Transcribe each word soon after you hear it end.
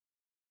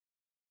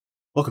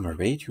Welcome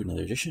everybody to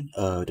another edition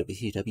of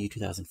WCW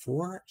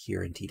 2004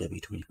 here in TEW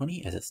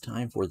 2020 as it's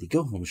time for the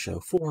go-home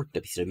show for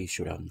WCW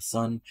Showdown in the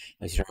Sun.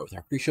 As we start out with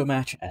our pre-show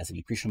match, as in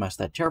the pre-show match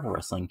that terrible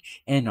wrestling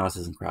and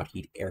Naz's and crowd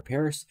heat Air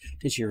Paris,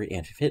 Tajiri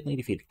and Fitly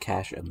defeated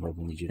Cash and the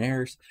Roman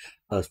Legionnaires,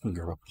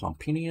 Swinger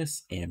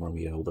Pomponius and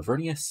Romeo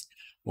Lavernius.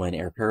 When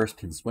Air Paris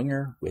pins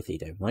Swinger with a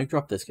diving leg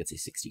drop, this gets a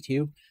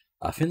 62.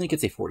 Finley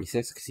gets a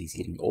 46 because he's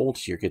getting old.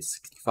 Sheer gets a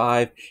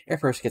 65. Air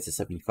Force gets a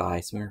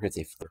 75. Swinger gets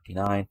a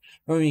 39.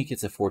 Romy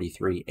gets a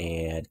 43.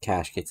 And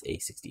Cash gets a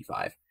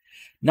 65.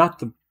 Not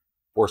the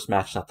worst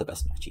match, not the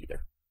best match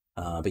either.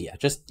 But yeah,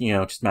 just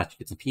match to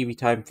get some PV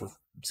time for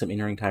some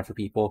in-ring time for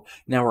people.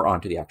 Now we're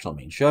on to the actual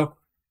main show.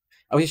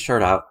 I always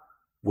start out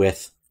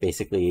with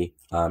basically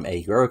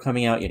Eddie Guerrero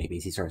coming out. He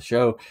basically starts the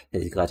show.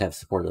 He's glad to have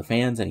support of the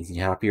fans, and he's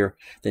happier.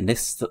 Then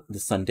this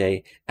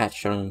Sunday at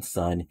Showdown in the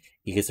Sun,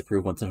 he gets to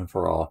prove once and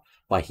for all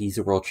why he's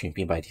a world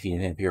champion by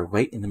defeating Vampiro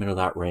right in the middle of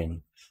that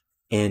ring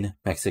in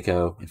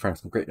Mexico in front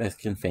of some great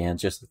Mexican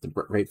fans, just like the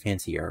great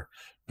fans here.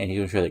 And he's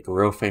going to show that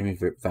Guerrero family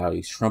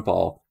values trump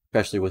all,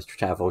 especially with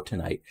Chavo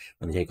tonight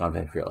when they take on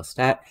Vampiro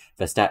Lestat.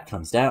 Vampiro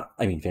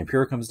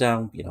comes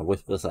down,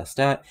 with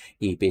Lestat.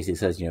 He basically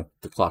says,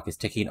 the clock is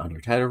ticking on your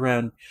title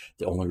run.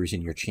 The only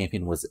reason you're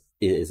champion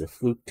is a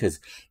fluke because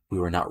we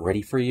were not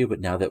ready for you,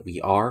 but now that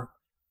we are,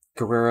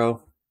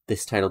 Guerrero,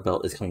 this title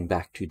belt is coming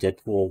back to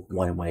Deadpool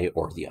one way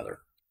or the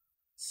other.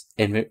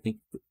 And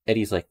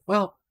Eddie's like,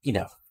 well,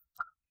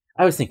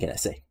 I was thinking,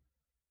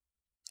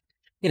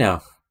 you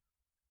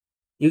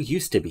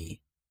used to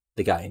be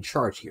the guy in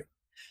charge here.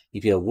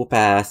 You'd be a whoop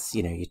ass,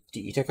 you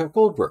took out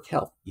Goldberg,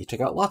 hell, you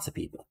took out lots of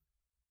people.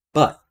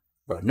 But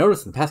what I've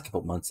noticed in the past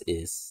couple of months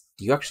is,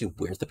 do you actually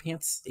wear the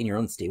pants in your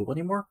own stable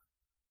anymore?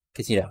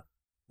 Because,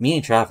 me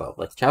and Chavo,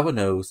 Chavo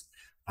knows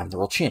I'm the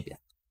world champion.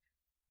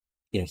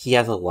 He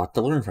has a lot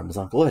to learn from his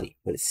Uncle Eddie,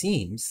 but it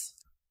seems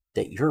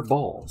that your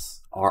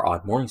balls are on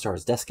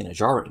Morningstar's desk in a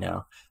jar right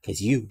now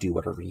because you do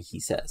whatever he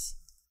says.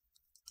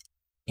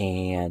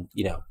 And,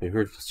 no,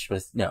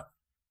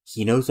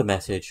 he knows the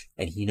message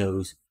and he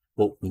knows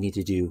what we need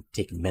to do,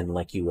 take men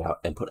like you out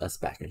and put us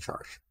back in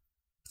charge.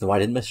 So why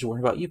didn't message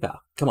worry about you,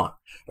 pal? Come on.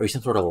 Are you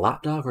some sort of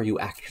lapdog or are you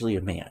actually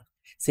a man?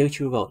 Say what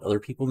you about other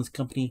people in this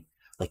company,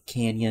 like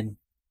Canyon,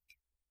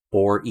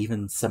 or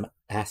even some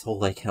asshole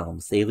like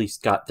Helms. They at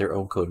least got their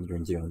own code and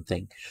doing their own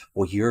thing.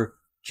 Well, you're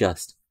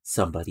just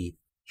somebody.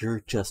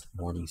 You're just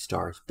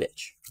Morningstar's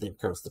bitch. Then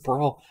comes the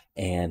brawl,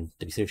 and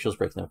WCW Show's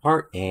breaking them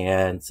apart,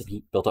 and some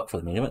heat built up for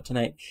the main event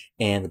tonight,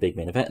 and the big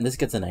main event, and this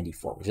gets a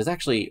 94, which is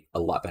actually a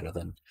lot better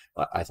than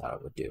what I thought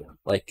it would do.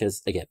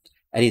 Because, again,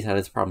 Eddie's had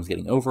his problems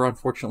getting over,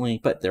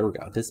 unfortunately, but there we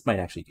go. This might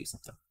actually do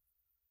something.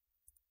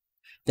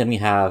 Then we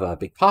have a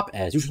big pop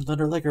as Jushin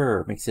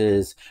Liger makes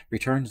his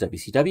return to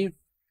WCW.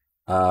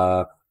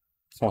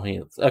 Small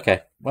heels.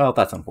 Okay, well,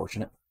 that's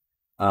unfortunate.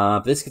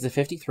 This gets a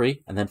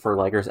 53, and then for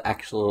Liger's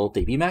actual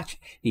debut match,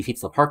 he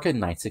defeats La Parka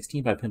in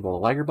 9-16 by pinball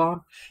Liger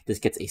bomb. This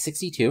gets a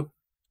 62.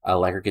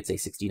 Liger gets a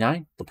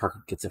 69. La Parka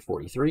gets a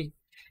 43.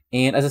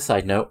 And as a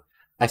side note,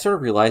 I sort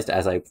of realized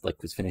as I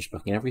was finished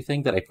booking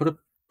everything that I put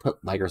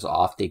Liger's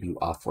debut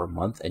off for a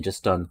month and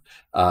just done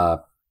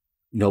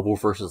Noble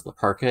versus La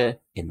Parka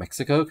in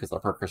Mexico, because La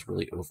Parka's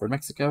really over in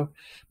Mexico.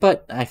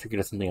 But I figured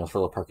out something else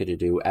for La Parka to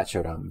do at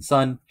Showdown in the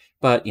Sun.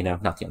 But,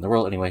 not the end of the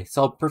world. Anyway,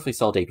 perfectly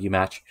solid debut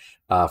match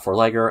for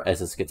Liger, as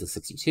this gets a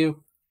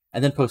 62.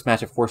 And then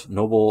post-match, of course,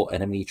 Noble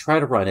and Emily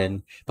try to run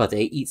in, but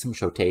they eat some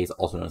shotes,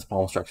 also known as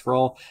palm strikes for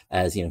all,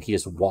 as, he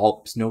just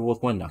wallops Noble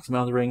with one, knocks him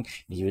out of the ring,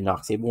 and even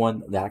knocks Sable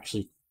one. That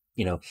actually,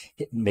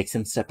 makes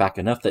him step back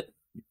enough that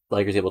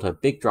Liger's able to have a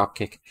big drop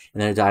kick,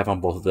 and then a dive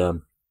on both of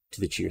them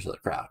to the cheers of the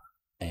crowd.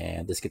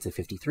 And this gets a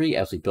 53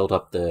 as we build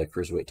up the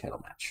Cruiserweight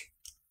title match.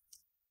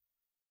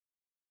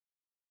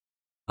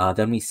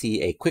 Then we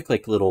see a quick, not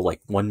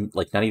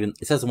even,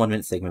 it says a 1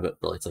 minute segment, but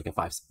really it's like a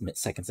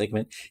 5-second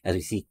segment, as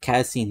we see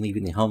Kaz seen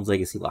leaving the Helms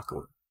Legacy locker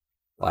room.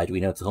 Why do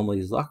we know it's a Helms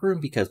Legacy locker room?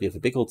 Because we have a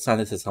big old sign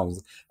that says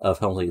Helms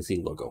Legacy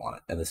logo on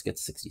it, and this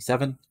gets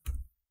 67.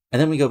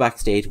 And then we go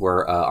backstage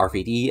where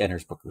RVD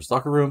enters Booker's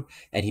locker room,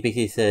 and he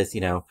basically says,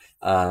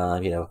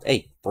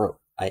 hey, bro,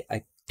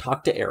 I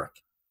talked to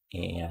Eric,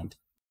 and,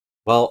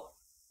 well,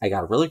 I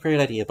got a really great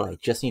idea, but I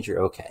just need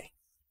your okay.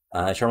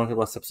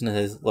 Sherman steps in and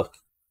says, look,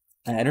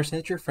 I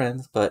understand that you're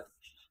friends, but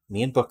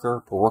me and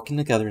Booker, we're working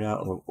together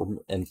now,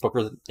 and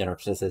Booker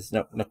says,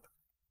 no,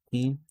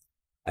 I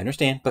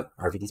understand, but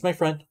RVD's my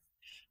friend,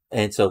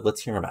 and so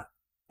let's hear him out.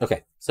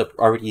 Okay, so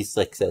RVD's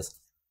says,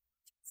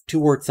 2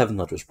 words, 7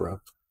 letters, bro.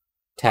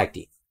 Tag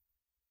team.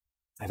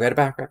 I've got a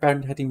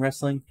background in tag team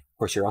wrestling. Of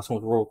course, you're awesome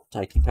with world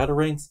tag team title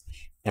reigns.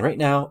 And right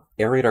now,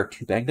 Air are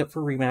too banged up for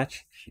a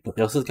rematch.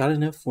 Nobody else has got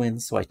enough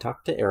wins, so I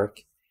talked to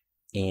Eric.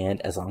 And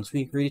as long as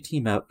we agree to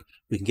team up,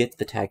 we can get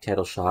the tag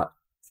title shot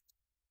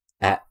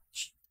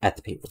at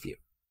the pay-per-view.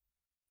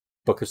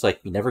 Booker's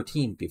like, we never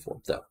teamed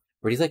before, though.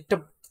 But he's like,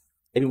 don't.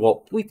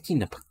 We've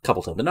teamed a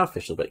couple times, but not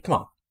officially, but come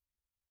on.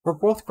 We're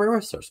both great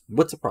wrestlers.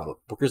 What's the problem?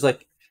 Booker's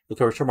like,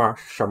 look over Shamar.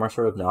 Shamar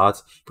sort of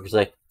nods. Booker's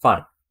like,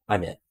 fine,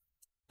 I'm in.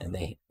 And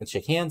they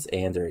shake hands,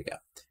 and there you go.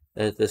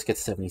 This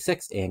gets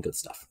 76, and good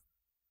stuff.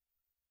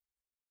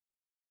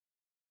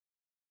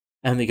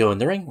 And we go in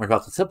the ring. We're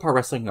about to subpar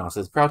wrestling.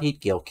 Nas' Proud Heat,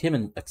 Gail Kim,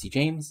 and Lexi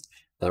James,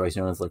 otherwise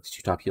known as like the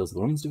two top heels of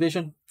the women's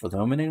division, for the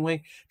moment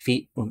anyway,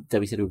 defeat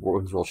WCW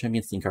Women's World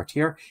Champion Celine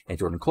Cartier and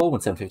Jordan Cole when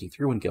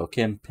 753 when Gail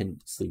Kim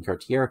pinned Celine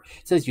Cartier.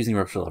 Says using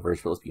racial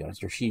leverage, but let's be honest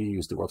here, she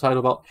used the world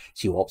title belt.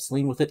 She walloped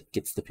Celine with it,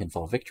 gets the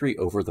pinfall victory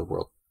over the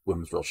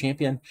Women's World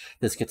Champion.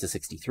 This gets a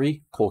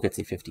 63. Cole gets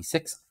a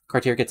 56.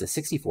 Cartier gets a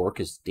 64,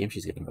 because damn,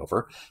 she's getting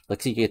over.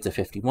 Lexi gets a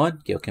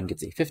 51. Gail Kim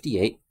gets a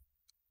 58.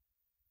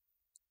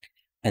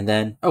 And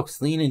then,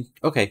 Celine and,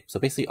 okay, so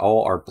basically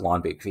all our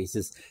blonde baby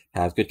faces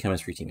have good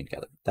chemistry teaming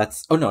together.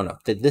 That's, no,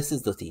 this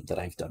is the theme that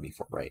I've done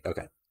before, right?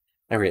 Okay.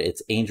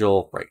 It's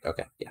Angel, right,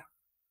 okay, yeah.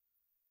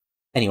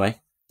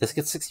 Anyway, this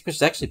gets 60, which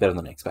is actually better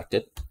than I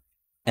expected.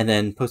 And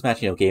then post-match,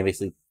 Gabe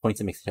basically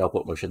points and makes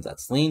teleport motions at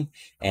Celine,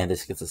 and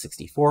this gets a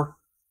 64.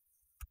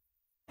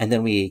 And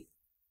then we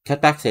cut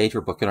backstage,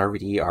 where Book and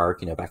RVD are,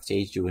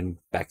 backstage doing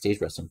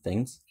backstage wrestling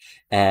things.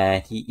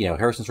 And he,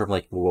 Harrison's sort of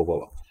like,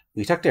 whoa.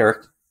 We talked to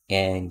Eric,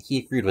 and he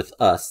agreed with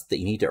us that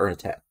you need to earn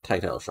a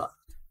title shot.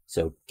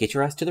 So get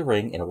your ass to the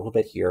ring in a little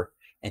bit here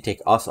and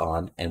take us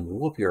on, and we'll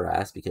whoop your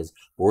ass because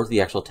we're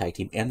the actual tag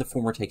team and the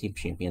former tag team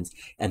champions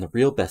and the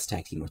real best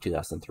tag team of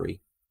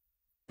 2003.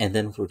 And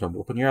then if we're done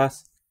whooping your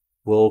ass,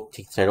 we'll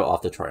take the title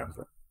off the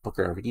triumvirate.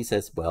 Booker RVD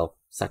says, well,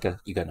 sucker,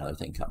 you got another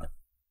thing coming.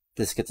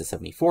 This gets a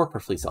 74,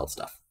 perfectly solid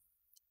stuff.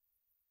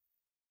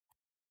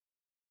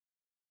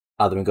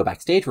 Then we go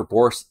backstage where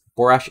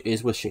Borash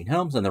is with Shane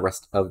Helms and the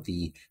rest of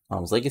the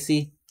Helms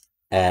Legacy.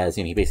 As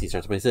he basically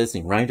starts by this,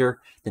 and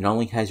reminder that not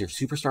only has your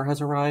superstar has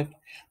arrived,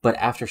 but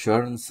after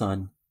Showdown in the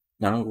Sun,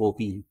 not only will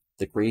be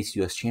the greatest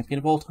U.S. champion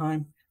of all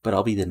time, but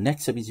I'll be the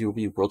next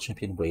WCW World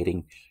Champion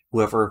waiting,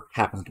 whoever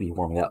happens to be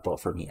warming that belt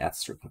for me at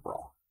Super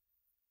Brawl.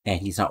 And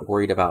he's not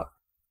worried about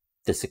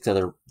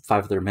the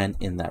 5 other men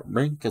in that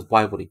ring, because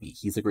why would he be?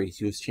 He's the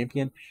greatest U.S.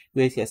 champion. Who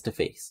he has to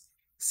face?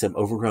 Some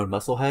overgrown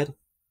musclehead,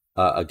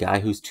 a guy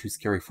who's too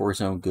scary for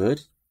his own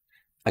good,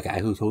 a guy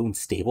whose own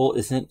stable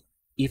isn't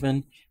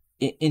even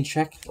in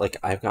check. Like,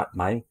 I've got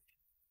my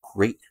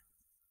great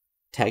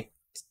tag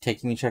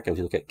team in check. I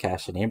look at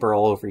Cash and Amber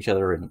all over each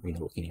other, and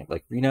looking at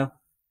like Reno.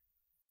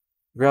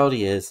 The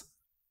reality is,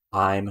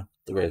 I'm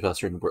the greatest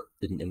wrestler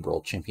in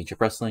World Championship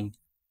Wrestling.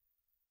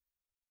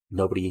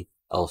 Nobody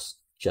else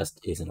just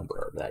isn't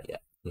aware of that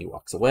yet. He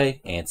walks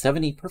away, and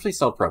 70, perfectly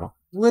solid promo.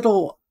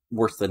 Little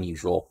worse than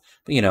usual,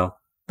 but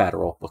bad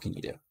roll. What can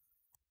you do?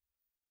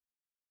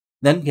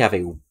 Then we have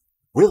a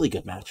really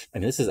good match. I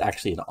mean, this is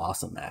actually an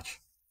awesome match.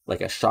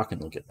 Like a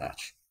shockingly good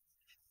match.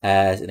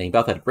 As in a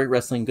bout that had great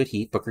wrestling, good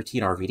heat, Booker T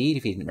and RVD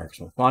defeated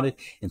America's Most Wanted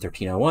in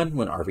 1301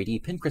 when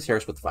RVD pinned Chris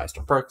Harris with a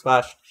 5-star Park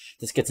Splash.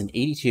 This gets an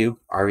 82,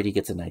 RVD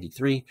gets a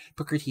 93,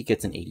 Booker T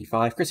gets an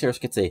 85, Chris Harris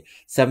gets a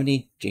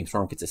 70, James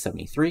Storm gets a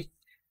 73.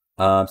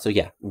 So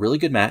yeah, really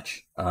good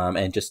match.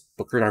 And just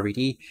Booker and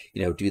RVD,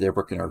 do their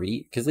Booker and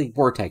RVD, because they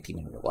were a tag team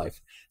in real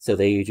life. So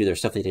they do their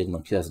stuff they did in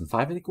like 2005,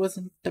 I think it was,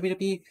 in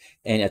WWE.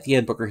 And at the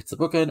end, Booker hits the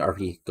bookend,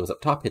 RVD goes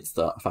up top, hits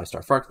the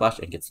 5-star Frog Splash,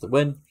 and gets the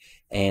win,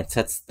 and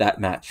sets that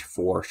match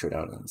for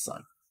Showdown in the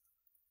Sun.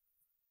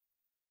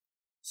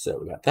 So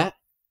we got that.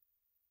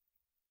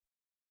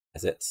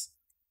 As it's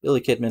Billy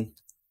Kidman,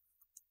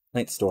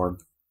 Night Storm,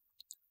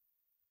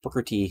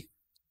 Booker T,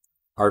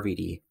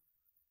 RVD,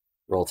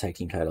 World Tag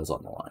Team titles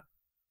on the line.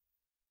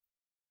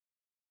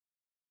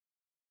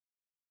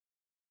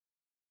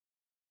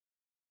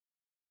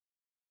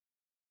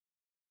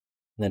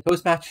 And then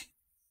post-match,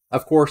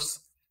 of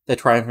course, the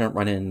Triumvirate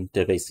run in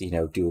to basically,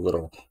 do a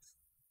little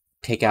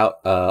takeout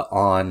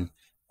on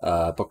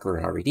Booker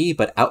and RVD,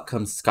 but out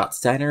comes Scott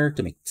Steiner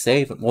to make the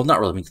save. Well, not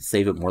really make the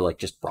save, but more like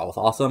just brawl with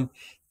awesome.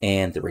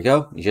 And there we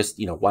go. You just,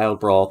 wild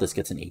brawl. This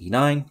gets an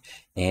 89,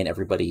 and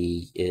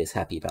everybody is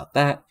happy about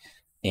that.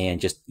 And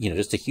just,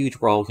 just a huge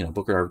brawl,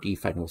 Booker and RVD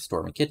fighting with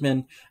Storm and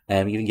Kidman.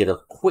 And we even get a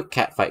quick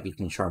cat fight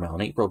between Sharmell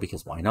and April,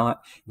 because why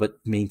not? But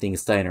main thing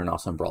is Steiner and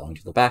Awesome brawling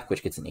to the back,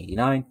 which gets an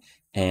 89.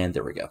 And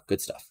there we go. Good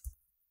stuff.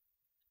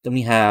 Then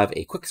we have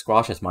a quick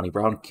squash as Monty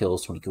Brown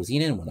kills Tony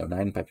Kozina in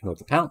 109 by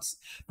the pounce.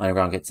 Monty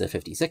Brown gets a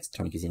 56.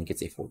 Tony Kozina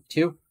gets a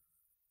 42.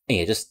 And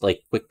yeah, just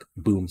like quick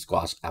boom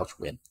squash, ouch,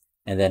 win.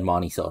 And then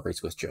Monty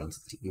celebrates with Jones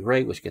and Stevie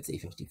Ray, which gets a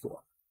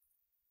 54.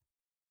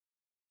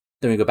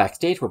 Then we go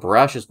backstage where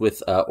Barash is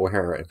with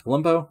O'Hara and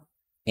Palumbo.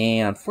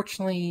 And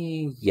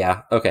unfortunately,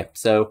 yeah, okay.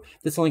 So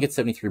this only gets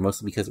 73,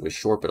 mostly because it was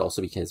short, but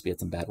also because we had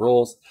some bad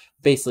rolls.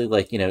 Basically,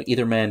 like,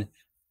 either men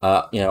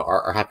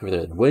are happy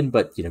with the win,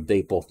 but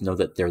they both know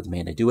that they're the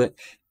man to do it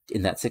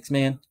in that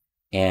 6-man,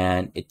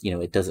 and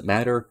it doesn't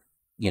matter.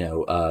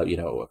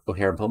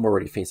 O'Hara and Palmer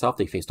already face off.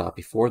 They faced off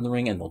before in the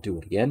ring, and they'll do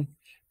it again.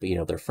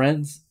 But they're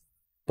friends,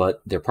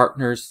 but they're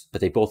partners,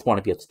 but they both want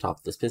to be at the top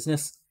of this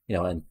business.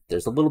 And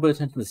there's a little bit of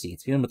tension in the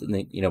seats, but then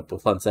they,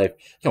 both on say,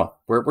 come on,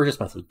 we're just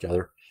messing with each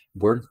other.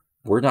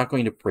 We're not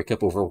going to break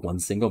up over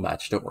one single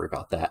match. Don't worry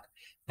about that.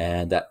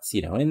 And that's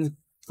in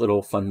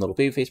little fun little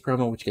babyface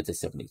promo, which gets a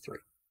 73.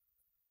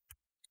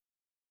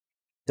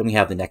 Then we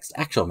have the next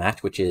actual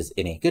match, which is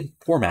in a good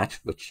 4 match,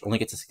 which only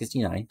gets a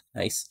 69.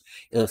 Nice.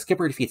 Elix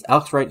Skipper defeats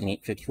Alex Wright in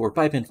 8:54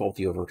 by pinfall with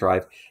the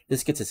overdrive.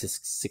 This gets a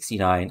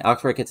 69.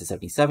 Alex Wright gets a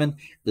 77.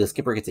 Elix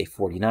Skipper gets a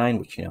 49,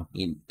 which, you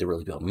need to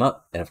really build him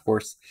up. And of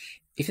course,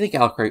 if you think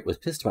Alex Wright was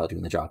pissed about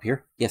doing the job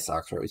here, yes,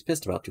 Alex Wright was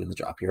pissed about doing the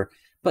job here.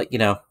 But,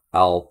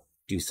 I'll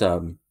do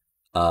some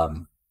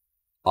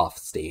off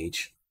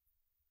stage,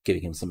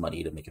 giving him some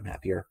money to make him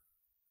happier.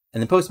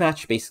 And then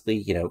post-match,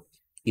 basically,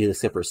 Elix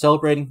Skipper is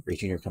celebrating, Ray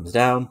Jr. comes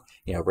down,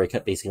 Ray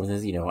basically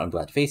says, I'm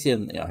glad to face you,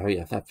 and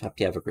I have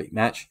to have a great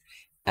match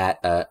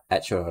at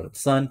Showdown of the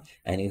Sun.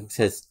 And he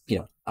says,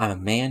 I'm a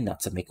man,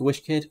 not some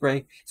Make-A-Wish kid,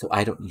 Ray, so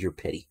I don't need your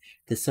pity.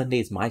 This Sunday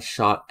is my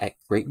shot at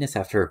greatness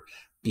after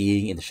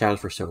being in the shadows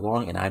for so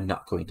long, and I'm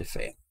not going to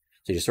fail.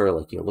 So he just sort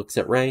of looks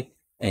at Ray,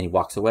 and he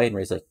walks away, and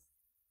Ray's like,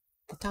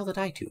 what the hell did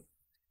I do?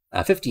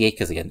 58,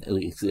 because again,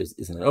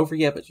 isn't over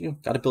yet, but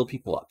got to build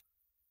people up.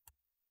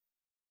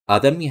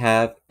 Then we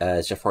have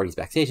Jeff Hardy's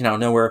backstage, and out of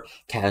nowhere,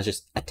 Kaz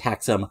just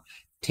attacks him,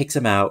 takes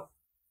him out,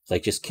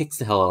 just kicks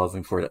the hell out of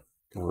him for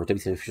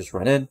WCW to just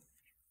run in,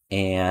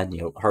 and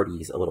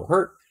Hardy's a little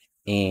hurt.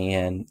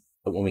 And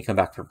when we come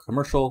back from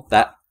commercial,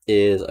 that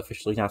is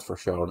officially announced for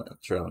Showdown of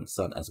the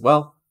Sun as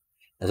well.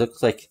 As it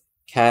looks like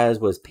Kaz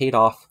was paid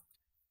off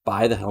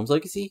by the Helms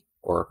legacy,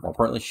 or more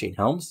importantly, Shane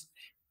Helms,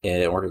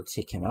 in order to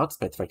take him out,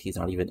 despite the fact he's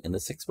not even in the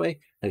 6-way.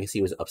 I guess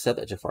he was upset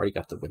that Jeff Hardy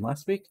got the win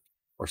last week,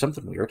 or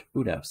something weird.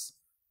 Who knows?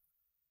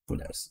 Who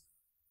knows?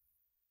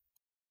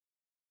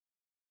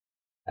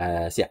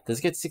 So yeah, this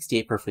gets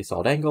 68 perfectly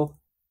solid angle.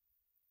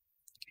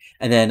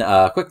 And then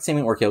quick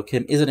segment where Gail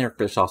Kim is in Eric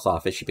Bischoff's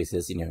office. She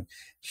basically says,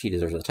 she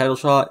deserves a title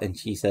shot. And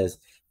she says,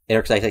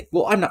 Eric's like,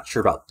 well, I'm not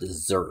sure about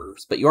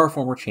deserves, but you are a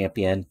former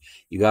champion.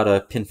 You got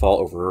a pinfall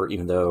over,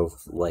 even though,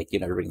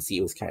 everybody can see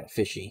it was kind of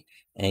fishy.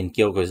 And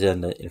Gail goes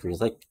in the interview and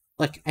is like,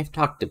 I've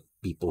talked to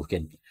people who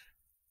can,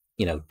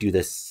 do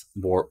this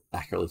more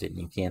accurately than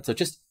you can. So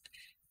just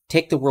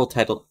take the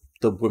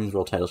women's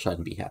world title shot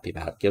and be happy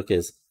about it. Gail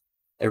is,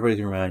 everybody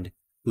can remind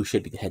who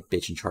should be the head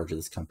bitch in charge of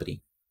this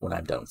company when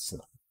I'm done with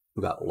Slim,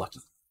 who got lucky.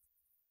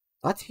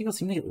 Lots of people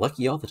seem to get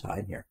lucky all the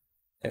time here.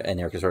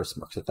 And Eric sort of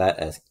smirks at that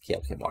as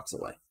Gail Kim walks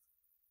away.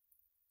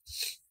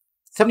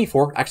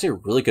 74, actually a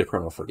really good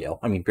promo for Gail.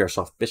 I mean,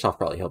 Bischoff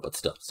probably helped, but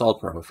still,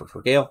 solid promo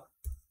for Gail.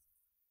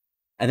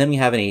 And then we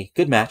have in a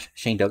good match,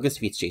 Shane Douglas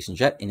defeats Jason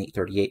Jett in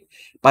 8:38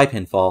 by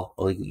pinfall,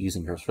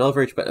 using her for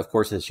leverage. But of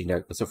course, as Shane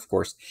Douglas,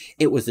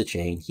 it was the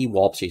chain. He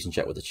walloped Jason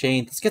Jett with a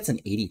chain. This gets an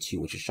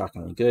 82, which is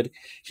shockingly good.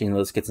 Shane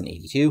Douglas gets an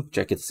 82.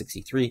 Jett gets a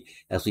 63.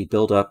 As we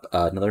build up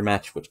another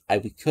match, which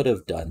we could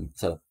have done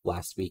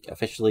last week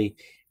officially,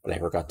 but I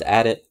forgot to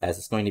add it, as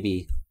it's going to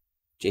be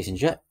Jason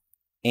Jett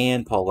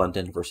and Paul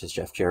London versus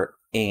Jeff Jarrett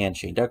and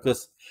Shane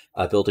Douglas,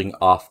 building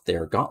off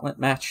their gauntlet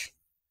match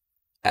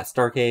at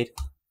Starrcade.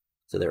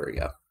 So there we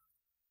go.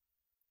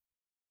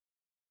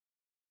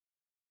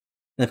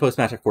 And the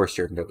post-match, of course,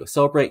 Jarrett and Douglas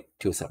celebrate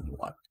to a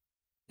 71.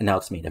 And now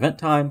it's main event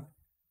time,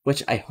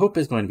 which I hope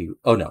is going to be,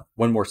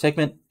 one more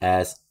segment,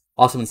 as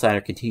Awesome and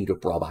Steiner continue to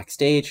brawl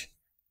backstage.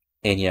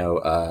 And,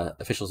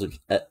 officials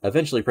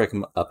eventually break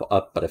them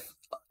up, but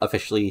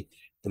officially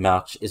the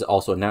match is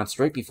also announced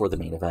right before the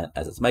main event,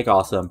 as it's Mike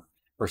Awesome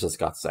versus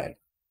Scott Steiner.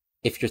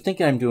 If you're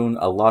thinking I'm doing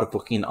a lot of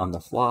booking on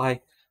the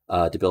fly,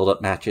 to build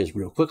up matches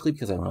real quickly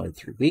because I'm only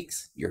 3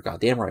 weeks, you're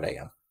goddamn right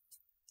I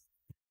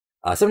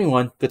am.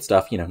 71, good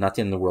stuff. Not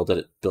the end of the world that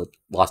it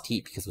lost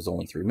heat because it was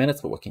only 3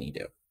 minutes, but what can you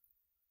do?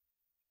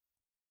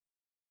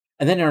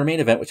 And then in our main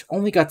event, which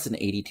only got an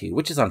 82,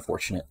 which is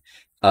unfortunate,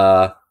 in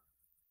a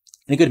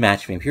good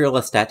match, Vampiro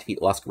Lestat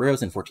defeat Los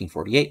Guerreros in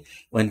 14:48.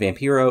 When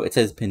Vampiro, it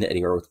says pinned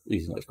Eddie Guerrero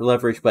using it for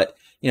leverage, but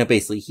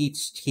basically he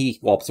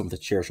whops him with a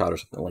chair shot or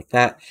something like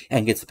that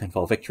and gets the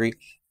pinfall victory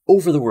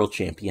over the world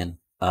champion.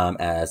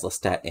 As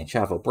Lestat and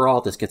Chavo brawl,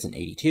 this gets an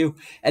 82.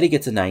 Eddie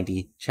gets a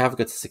 90. Chavo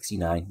gets a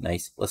 69.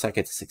 Nice. Lestat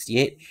gets a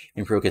 68.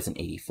 And Pro gets an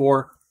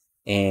 84.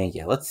 And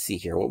yeah, let's see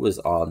here. What was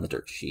on the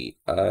dirt sheet?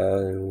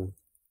 Low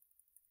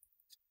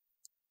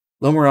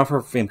morale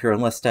for Vampiro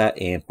and Lestat.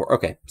 And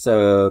okay,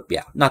 so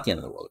yeah, not the end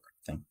of the world or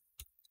anything.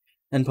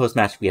 Then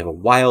post-match, we have a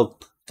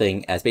wild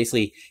thing as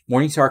basically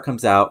Morningstar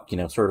comes out,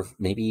 sort of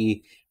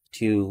maybe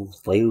to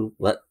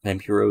let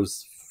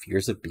Vampiro's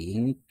fears of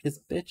being his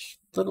bitch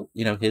little,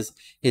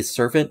 his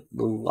servant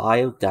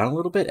lie down a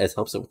little bit as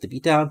helps it with the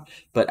beatdown.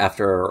 But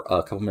after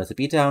a couple minutes of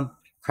beatdown,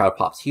 crowd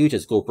pops huge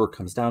as Goldberg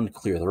comes down to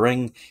clear the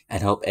ring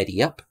and help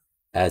Eddie up,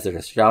 as there's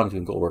a showdown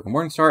between Goldberg and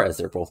Morningstar, as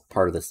they're both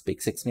part of this big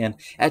 6-man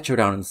at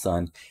Showdown in the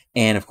Sun.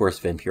 And of course,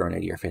 Vampiro and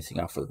Eddie are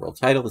facing off for the world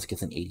title. This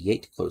gets an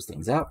 88 to close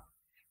things out.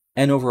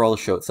 And overall, the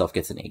show itself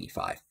gets an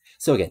 85.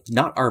 So again,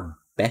 not our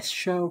best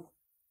show,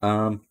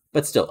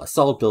 but still a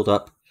solid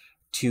build-up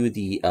to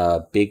the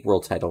big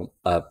world title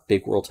match,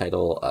 big world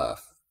title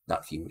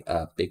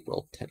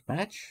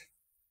match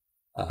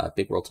at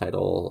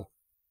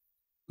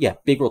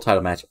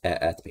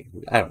the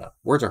pay-per-view. I don't know.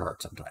 Words are hard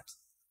sometimes.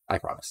 I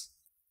promise.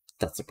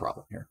 That's the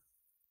problem here.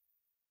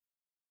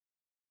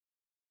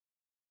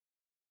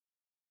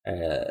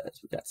 So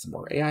we got some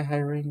more AI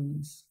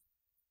hirings.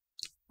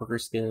 Worker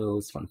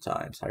skills, fun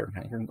times,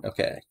 hiring.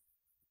 Okay.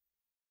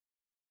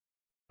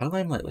 How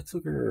limelight? Let's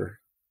look at.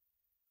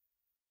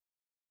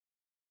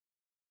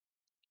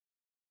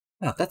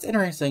 Now, that's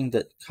interesting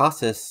that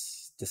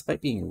Casas, despite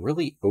being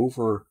really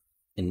over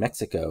in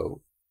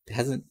Mexico,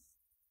 hasn't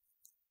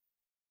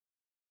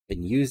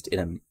been used in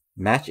a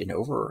match in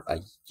over a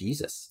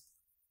Jesus.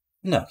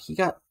 No, he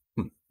got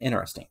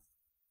interesting.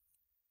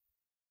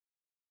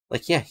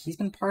 Like, yeah, he's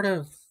been part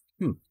of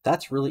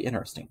that's really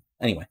interesting.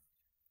 Anyway.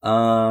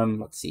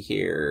 Let's see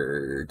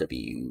here.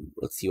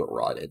 Let's see what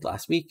Raw did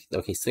last week.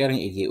 Okay, so got an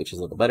 88, which is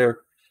a little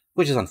better,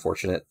 which is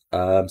unfortunate.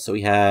 So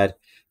we had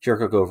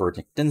Jericho go over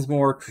Nick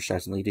Dinsmore, Trish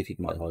Jackson Lee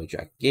defeated Molly Holly,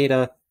 Jack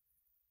Gata,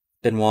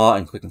 Benoit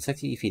and Quick and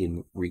Sexy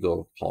defeated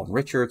Regal, Paul and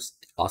Richards,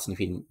 Austin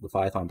defeated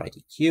Leviathan by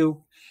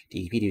DQ,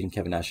 DDP defeated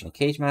Kevin Nash in a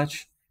cage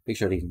match, Big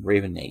Show defeated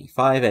Raven in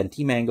 85, and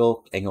Team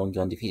Angle and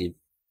Gunn defeated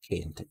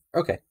Kane.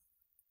 Okay.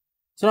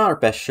 So not our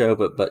best show,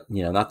 but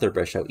not their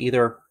best show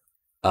either.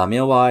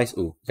 Meal-wise,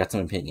 got some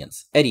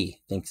opinions.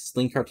 Eddie thinks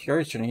Sling Cartier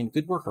is turning into a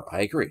good worker.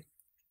 I agree.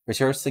 Chris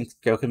Harris thinks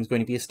Gail Kim is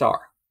going to be a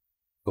star.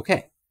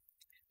 Okay.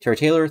 Terry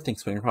Taylor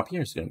thinks Winger Pop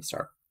Jr. is going to be a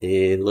star.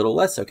 A little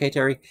less. Okay,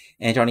 Terry.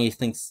 And Johnny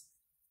thinks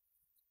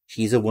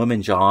she's a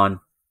woman, John.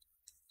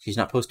 She's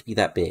not supposed to be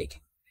that big.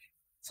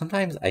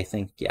 Sometimes I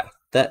think, yeah,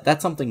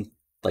 that's something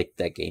like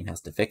that game has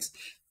to fix.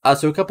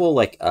 So a couple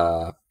what's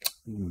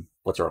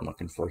what I'm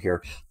looking for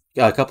here?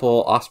 A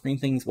couple off-screen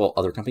things,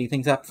 other company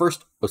things up.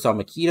 First,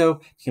 Osamu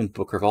Kido became the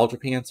Booker of All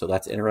Japan, so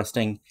that's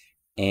interesting.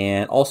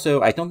 And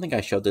also, I don't think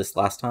I showed this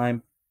last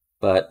time,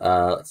 but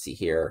let's see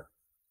here.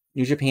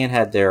 New Japan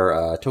had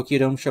their Tokyo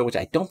Dome show, which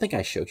I don't think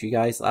I showed you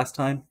guys last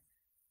time.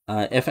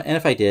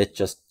 If I did,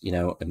 just,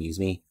 amuse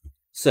me.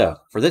 So,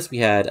 for this, we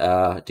had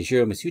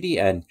Deshiro Masudi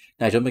and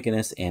Nigel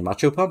McGuinness and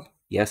Macho Pump.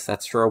 Yes,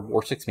 that's true.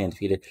 War 6-man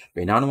defeated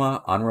Rei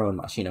Nanawa, Anro, and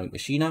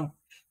Mashino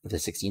with a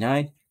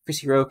 69. Chris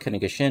Hero,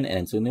 Kanegashin,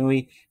 and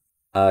Tsunui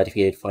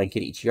defeated Flying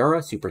Kid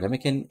Ichihara, Super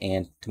Nemikin,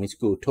 and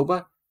Tomitsuku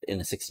Toba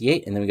in a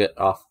 68, and then we got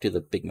off to the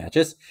big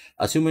matches.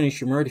 Sumo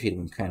Nishimura defeated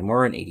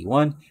Kanamura in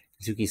 81,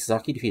 Kazuki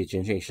Sasaki defeated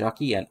Jinjin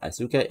Shiraki and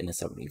Asuka in a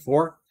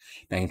 74,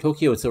 Magnum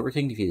Tokyo and Silver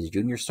King defeated the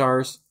Junior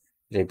Stars,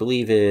 which I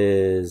believe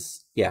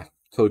is,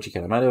 Koji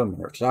Kanemoto and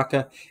Minoru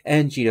Tanaka,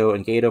 and Jito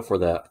and Gato for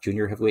the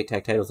Junior Heavyweight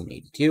Tag Titles in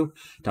 82.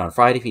 Don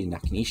Fry defeated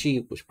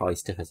Nakanishi, which probably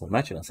still has a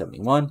match in a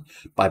 71.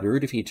 Bobby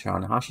Roode defeated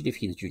Tanahashi,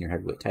 defeated the Junior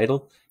Heavyweight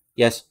title.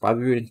 Yes,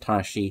 Bobby Roode and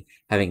Tanahashi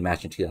having a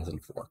match in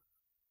 2004.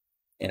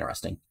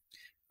 Interesting.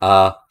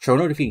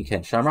 Chono defeating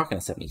Ken Shamrock in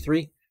a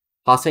 73.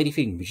 Hasei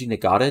defeating Yuji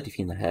Nagata,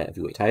 defeating the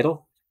heavyweight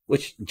title.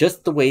 Which,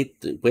 just the way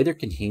they're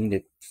continuing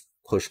to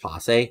push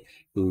Hasei,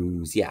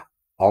 who's,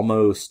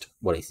 almost,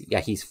 what is he?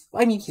 Yeah, he's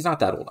not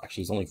that old,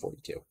 actually. He's only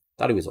 42.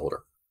 Thought he was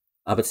older.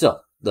 But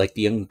still, the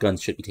Young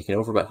Guns should be taken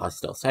over by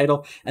Hasei's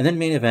title. And then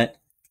main event,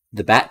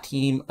 the Bat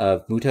team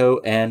of Muto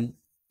and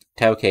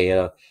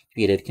Taokea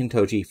defeated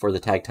Kintoji for the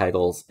tag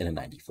titles in a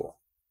 94,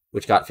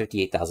 which got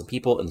 58,000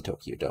 people in the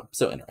Tokyo Dome.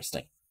 So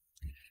interesting.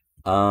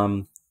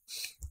 And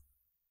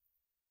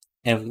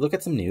if we look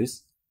at some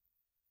news,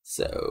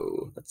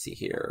 so let's see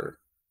here.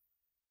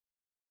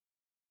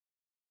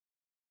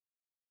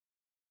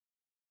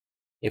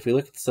 If we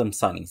look at some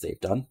signings they've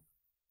done,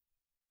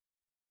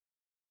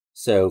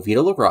 so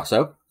Vito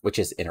Lograsso, which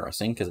is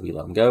interesting because we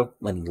let him go.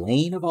 Lenny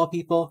Lane, of all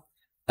people.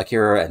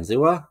 Akira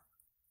Enzua,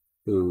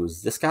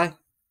 who's this guy.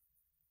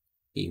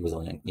 He was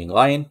a Young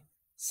Lion.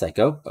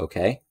 Psycho,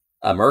 okay.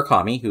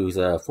 Murakami, who's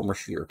a former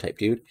shooter type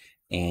dude.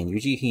 And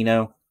Yuji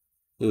Hino,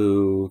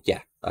 who,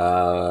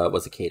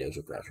 was a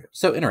K-Dojo graduate.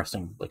 So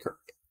interesting,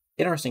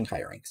 interesting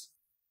hirings.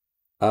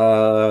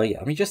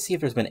 Let me just see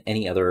if there's been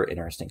any other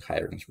interesting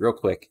hirings real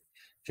quick,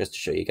 just to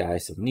show you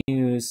guys some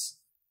news.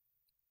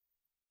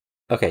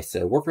 Okay,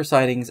 so worker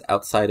signings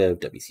outside of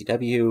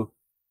WCW.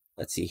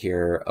 Let's see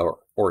here.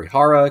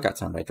 Orihara got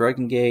signed by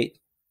Dragon Gate.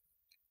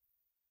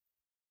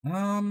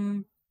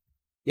 Dragon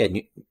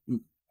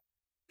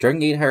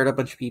Gate hired a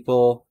bunch of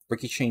people.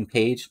 Ricky Shane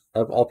Page,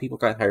 of all people,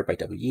 got hired by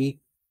WWE.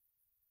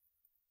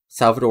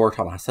 Salvador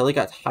Tomaselli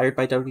got hired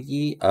by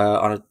WWE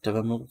on a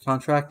development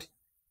contract.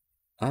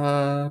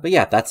 But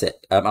yeah, that's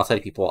it. Outside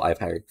of people I've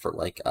hired for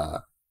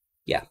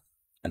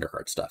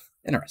undercard stuff.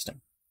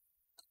 Interesting.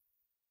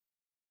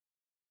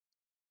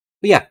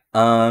 But yeah,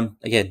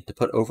 again, to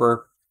put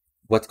over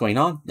what's going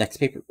on, next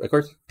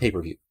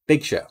pay-per-view,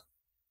 big show.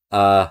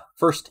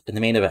 First, in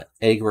the main event,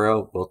 Eddie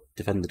Guerrero will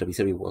defend the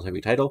WCW World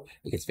Heavyweight title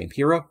against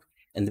Vampiro.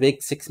 In the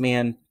big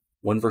 6-man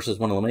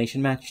 1-versus-1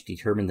 elimination match,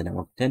 determine the number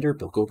one contender.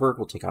 Bill Goldberg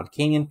will take on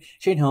Kanyon,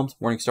 Shane Helms,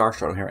 Morningstar,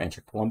 Sean O'Hare, and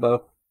Chuck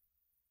Palumbo.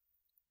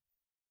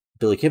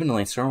 Billy Kidman and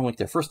Lance Storm will make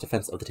their first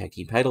defense of the tag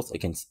team titles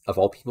against, of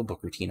all people,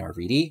 Booker T and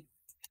RVD.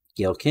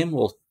 Gail Kim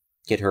will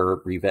get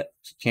her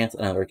chance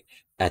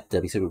at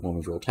the WCW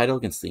Women's World title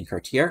against Celine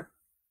Cartier.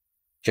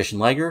 Jushin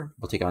Liger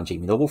will take on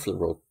Jamie Noble for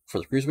the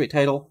Cruiserweight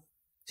title.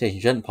 Station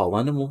Jet and Paul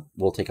London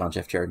will take on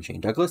Jeff Jarrett and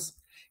Shane Douglas.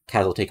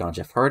 Kaz will take on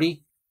Jeff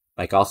Hardy.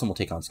 Mike Awesome will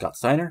take on Scott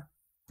Steiner.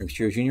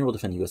 Mysterio Jr. will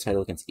defend the U.S.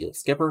 title against Elix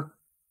Skipper.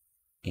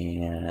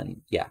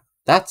 And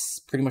that's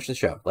pretty much the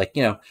show. Like,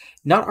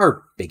 not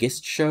our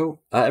biggest show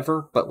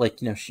ever, but like,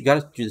 she got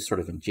to do this sort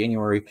of in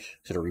January,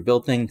 sort of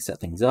rebuild things, set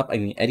things up. I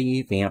mean,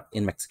 Eddie Vamp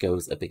in Mexico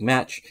is a big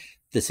match.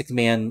 The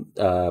 6-man,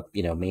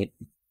 made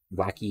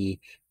wacky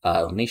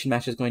elimination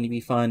match is going to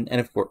be fun.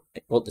 And of course,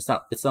 well, it's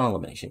not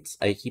eliminations.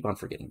 I keep on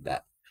forgetting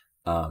that.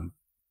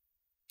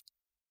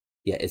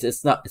 Yeah,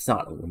 it's not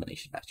an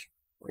elimination match.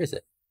 Where is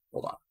it?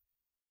 Hold on.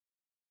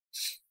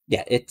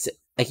 Yeah,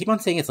 I keep on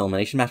saying it's an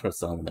elimination match, but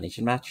it's not an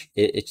elimination match.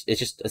 It's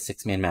just a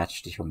 6-man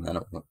match to determine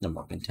the number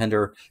one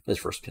contender for his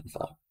first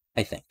pinfall,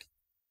 I think.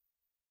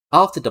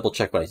 I'll have to double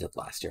check what I did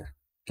last year,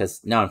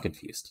 because now I'm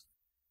confused.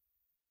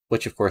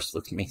 Which, of course,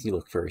 makes you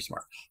look very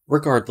smart.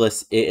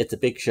 Regardless, it's a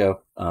big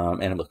show,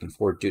 and I'm looking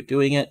forward to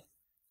doing it.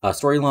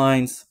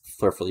 Storylines,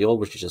 Flair for the Old,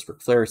 which is just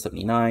Ric Flair,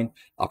 79.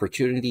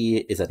 Opportunity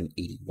is at an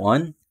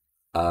 81.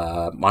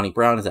 Monty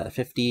Brown is at a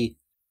 50.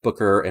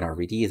 Booker and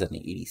RVD is at an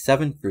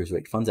 87.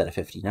 Cruiserweight Fun's at a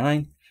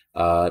 59.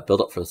 Build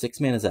up for the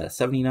 6-man is at a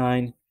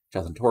 79.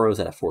 Jonathan Toro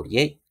is at a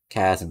 48.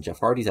 Kaz and Jeff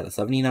Hardy's at a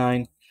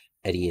 79.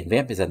 Eddie and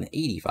Vamp is at an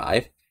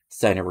 85.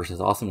 Steiner vs.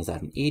 Awesome is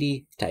at an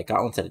 80. Tag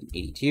Gauntlet's at an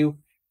 82.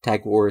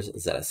 Tag Wars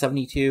is at a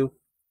 72.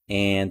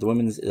 And the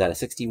women's is at a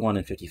 61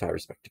 and 55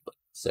 respectively.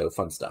 So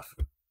fun stuff.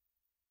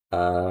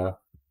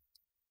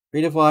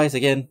 Creative-wise,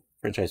 again,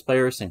 franchise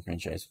players, same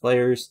franchise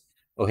players.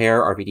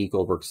 O'Hare, RVD,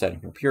 Goldberg, Steiner,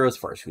 Vampiro as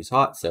far as who's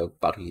hot, so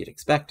about who you'd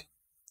expect.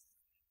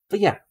 But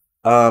yeah,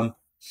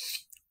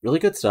 really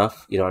good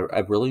stuff.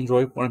 I really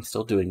enjoy what I'm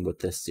still doing with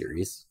this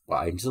series.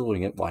 Why I'm still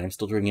doing it.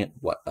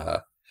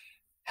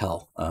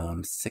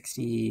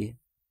 60,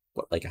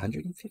 like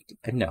 150?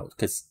 I don't know,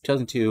 because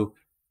 2002,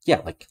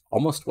 yeah, like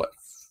almost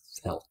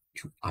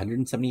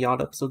 170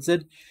 odd episodes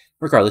in.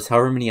 Regardless,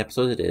 however many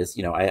episodes it is,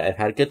 I've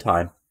had a good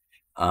time,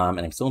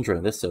 and I'm still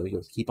enjoying this, so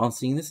you'll keep on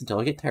seeing this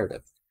until I get tired of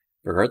it.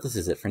 Regardless,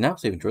 this is it for now.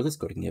 So if you enjoyed this,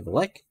 go ahead and give it a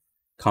like.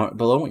 Comment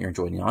below what you're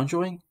enjoying and not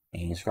enjoying.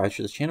 And subscribe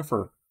to this channel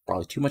for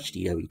probably too much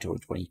TEW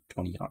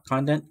 2020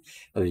 content.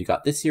 Whether you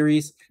got this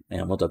series, my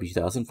MLW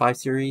 2005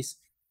 series,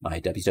 my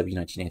WCW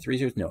 1993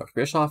 series, Noah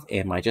Bischoff,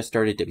 and my just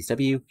started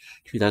WCW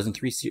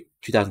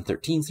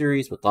 2013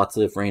 series with lots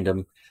of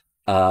random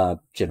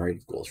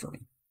generated goals for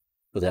me.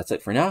 But that's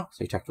it for now.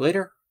 So talk to you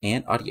later,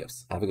 and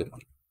adios. Have a good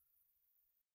one.